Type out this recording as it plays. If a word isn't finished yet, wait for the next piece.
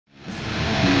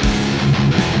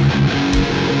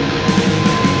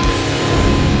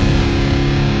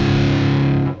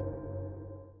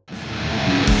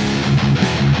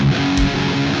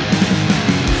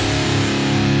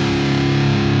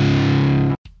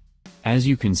As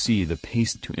you can see, the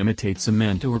paste to imitate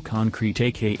cement or concrete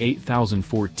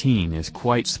AK8014 is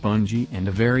quite spongy and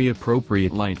a very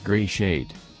appropriate light gray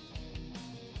shade.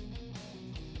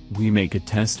 We make a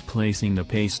test placing the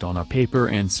paste on a paper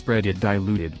and spread it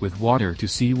diluted with water to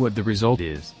see what the result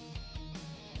is.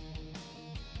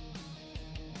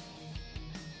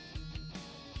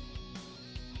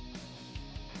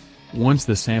 Once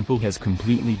the sample has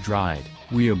completely dried,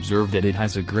 we observe that it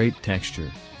has a great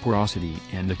texture, porosity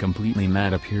and a completely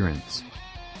matte appearance.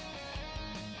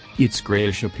 Its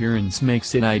grayish appearance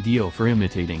makes it ideal for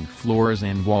imitating floors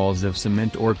and walls of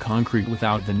cement or concrete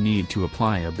without the need to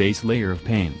apply a base layer of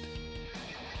paint.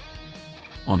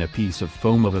 On a piece of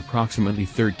foam of approximately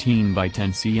 13 by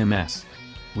 10 cms,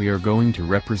 we are going to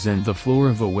represent the floor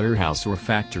of a warehouse or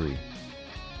factory.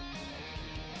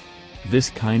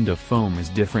 This kind of foam is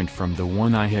different from the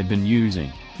one I had been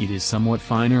using. It is somewhat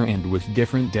finer and with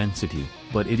different density,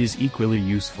 but it is equally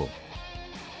useful.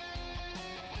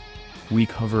 We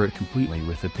cover it completely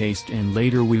with the paste and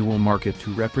later we will mark it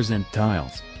to represent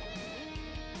tiles.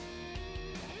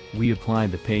 We apply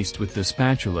the paste with the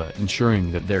spatula,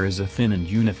 ensuring that there is a thin and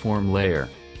uniform layer.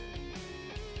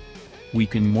 We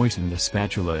can moisten the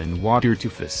spatula in water to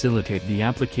facilitate the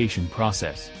application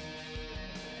process.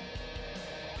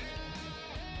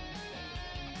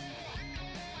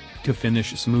 To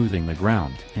finish smoothing the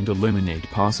ground and eliminate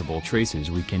possible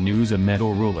traces, we can use a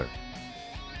metal ruler.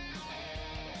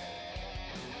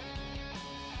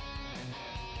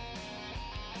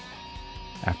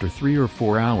 After 3 or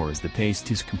 4 hours the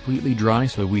paste is completely dry,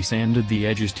 so we sanded the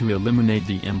edges to eliminate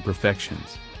the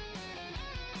imperfections.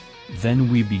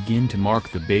 Then we begin to mark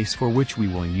the base, for which we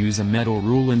will use a metal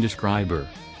rule and describer.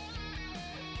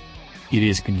 It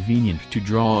is convenient to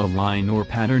draw a line or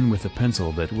pattern with a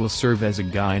pencil that will serve as a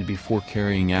guide before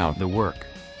carrying out the work.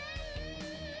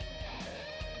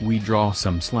 We draw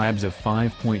some slabs of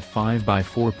 5.5 by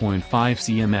 4.5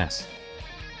 cms.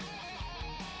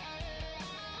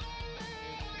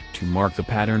 To mark the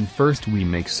pattern, first we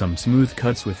make some smooth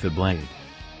cuts with the blade,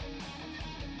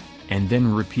 and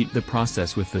then repeat the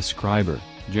process with the scriber,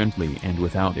 gently and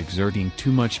without exerting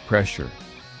too much pressure.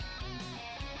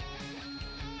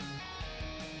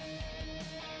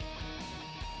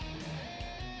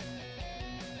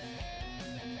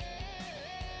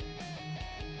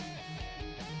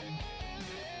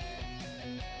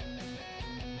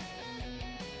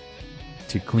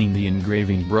 To clean the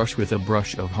engraving brush with a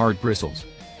brush of hard bristles.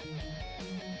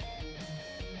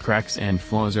 Cracks and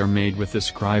flaws are made with the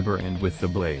scriber and with the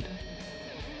blade.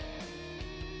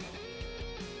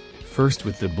 First,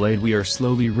 with the blade we are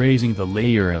slowly raising the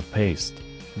layer of paste,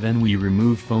 then we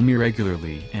remove foam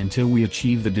irregularly until we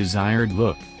achieve the desired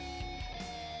look.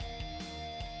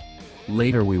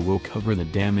 Later we will cover the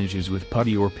damages with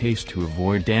putty or paste to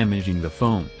avoid damaging the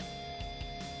foam.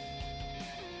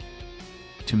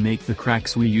 To make the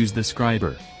cracks we use the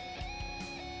scriber.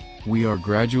 We are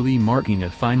gradually marking a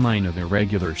fine line of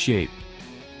irregular shape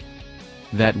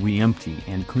that we empty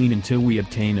and clean until we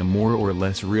obtain a more or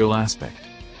less real aspect.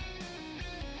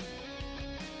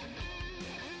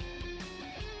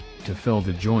 To fill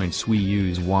the joints we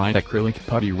use white acrylic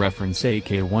putty reference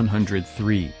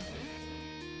AK103.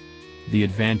 The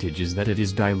advantage is that it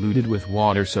is diluted with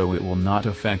water, so it will not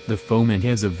affect the foam and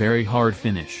has a very hard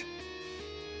finish.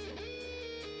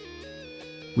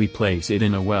 We place it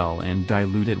in a well and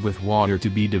dilute it with water to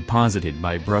be deposited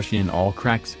by brush in all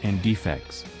cracks and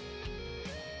defects.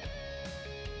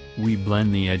 We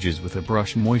blend the edges with a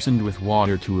brush moistened with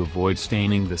water to avoid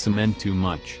staining the cement too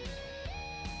much.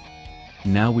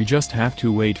 Now we just have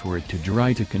to wait for it to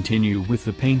dry to continue with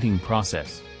the painting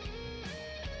process.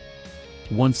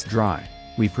 Once dry,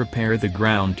 we prepare the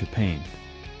ground to paint.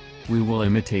 We will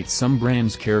imitate some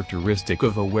brands characteristic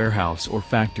of a warehouse or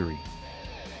factory.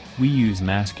 We use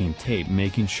masking tape,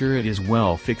 making sure it is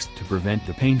well fixed to prevent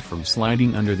the paint from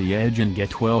sliding under the edge and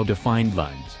get well-defined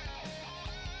lines.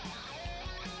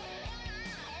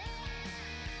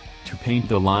 To paint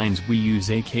the lines we use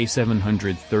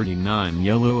AK739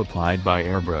 yellow applied by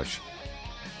airbrush.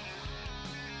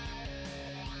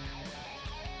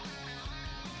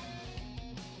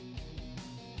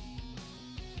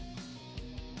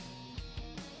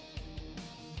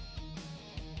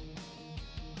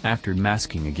 After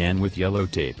masking again with yellow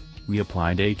tape, we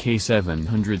applied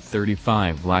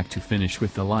AK735 black to finish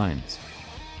with the lines.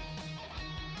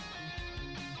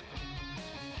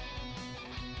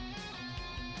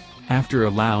 After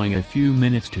allowing a few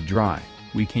minutes to dry,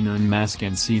 we can unmask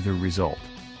and see the result.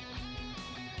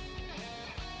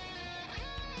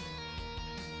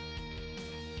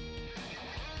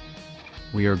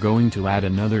 We are going to add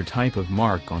another type of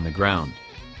mark on the ground.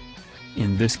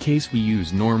 In this case we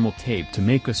use normal tape to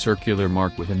make a circular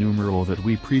mark with a numeral that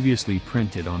we previously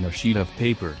printed on a sheet of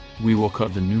paper. We will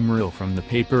cut the numeral from the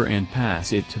paper and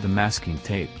pass it to the masking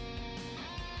tape.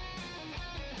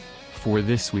 For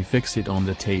this we fix it on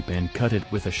the tape and cut it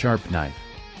with a sharp knife.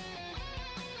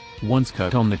 Once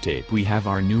cut on the tape we have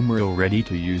our numeral ready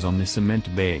to use on the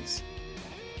cement base.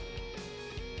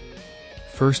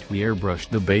 First we airbrush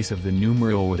the base of the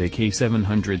numeral with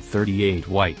AK738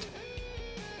 white.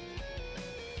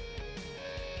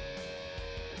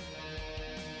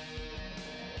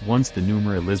 Once the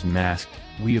numeral is masked,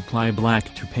 we apply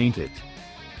black to paint it.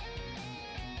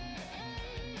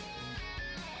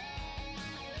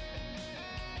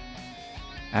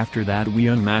 After that we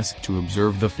unmask to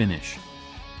observe the finish.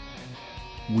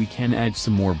 We can add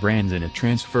some more brands in a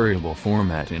transferable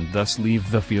format and thus leave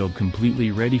the field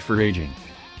completely ready for aging.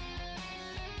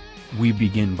 We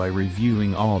begin by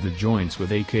reviewing all the joints with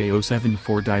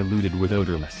AK074 diluted with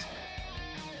odorless.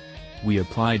 We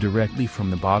apply directly from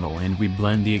the bottle and we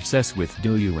blend the excess with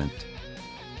diluent.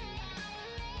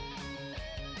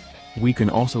 We can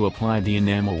also apply the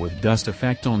enamel with dust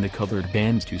effect on the colored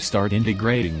bands to start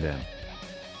integrating them.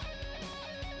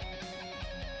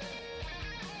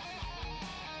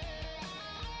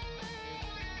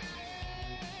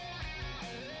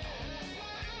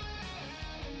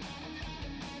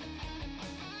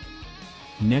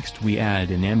 Next we add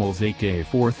enamels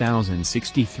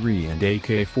AK4063 and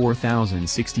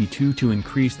AK4062 to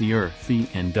increase the earthy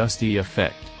and dusty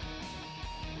effect.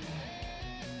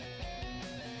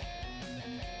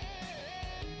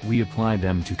 We apply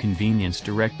them to convenience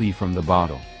directly from the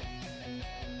bottle.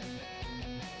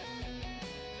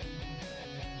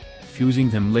 Fusing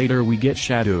them later we get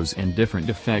shadows and different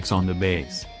effects on the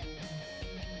base.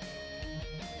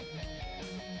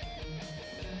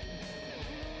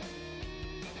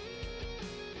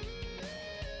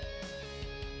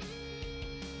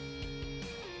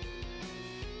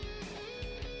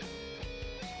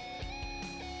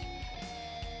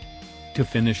 To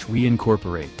finish we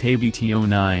incorporate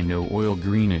AK8090 oil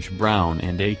greenish brown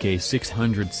and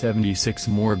AK676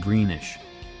 more greenish.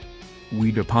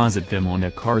 We deposit them on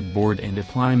a cardboard and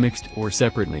apply mixed or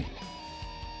separately.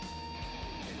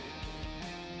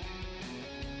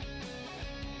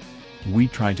 We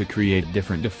try to create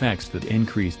different effects that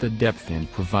increase the depth and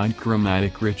provide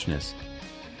chromatic richness.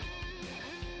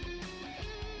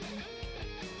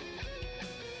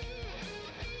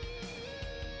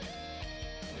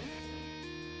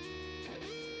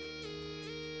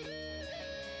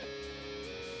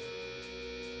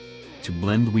 To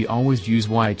blend we always use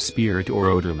white spirit or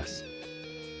odorless.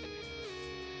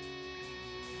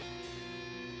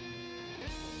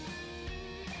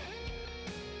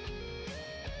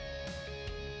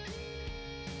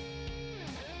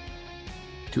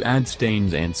 To add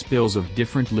stains and spills of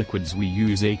different liquids we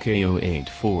use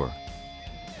AK084.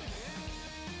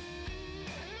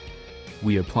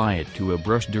 We apply it to a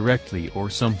brush directly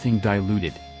or something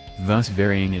diluted, thus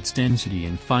varying its density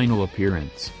and final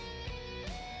appearance.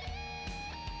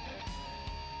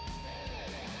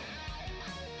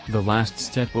 The last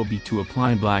step will be to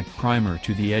apply black primer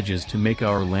to the edges to make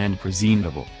our land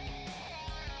presentable.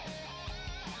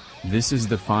 This is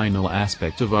the final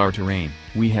aspect of our terrain.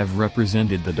 We have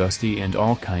represented the dusty and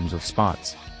all kinds of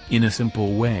spots, in a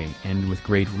simple way and with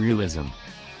great realism.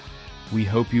 We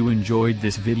hope you enjoyed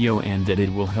this video and that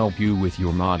it will help you with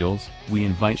your models. We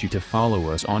invite you to follow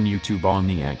us on YouTube on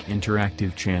the AK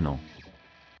Interactive channel.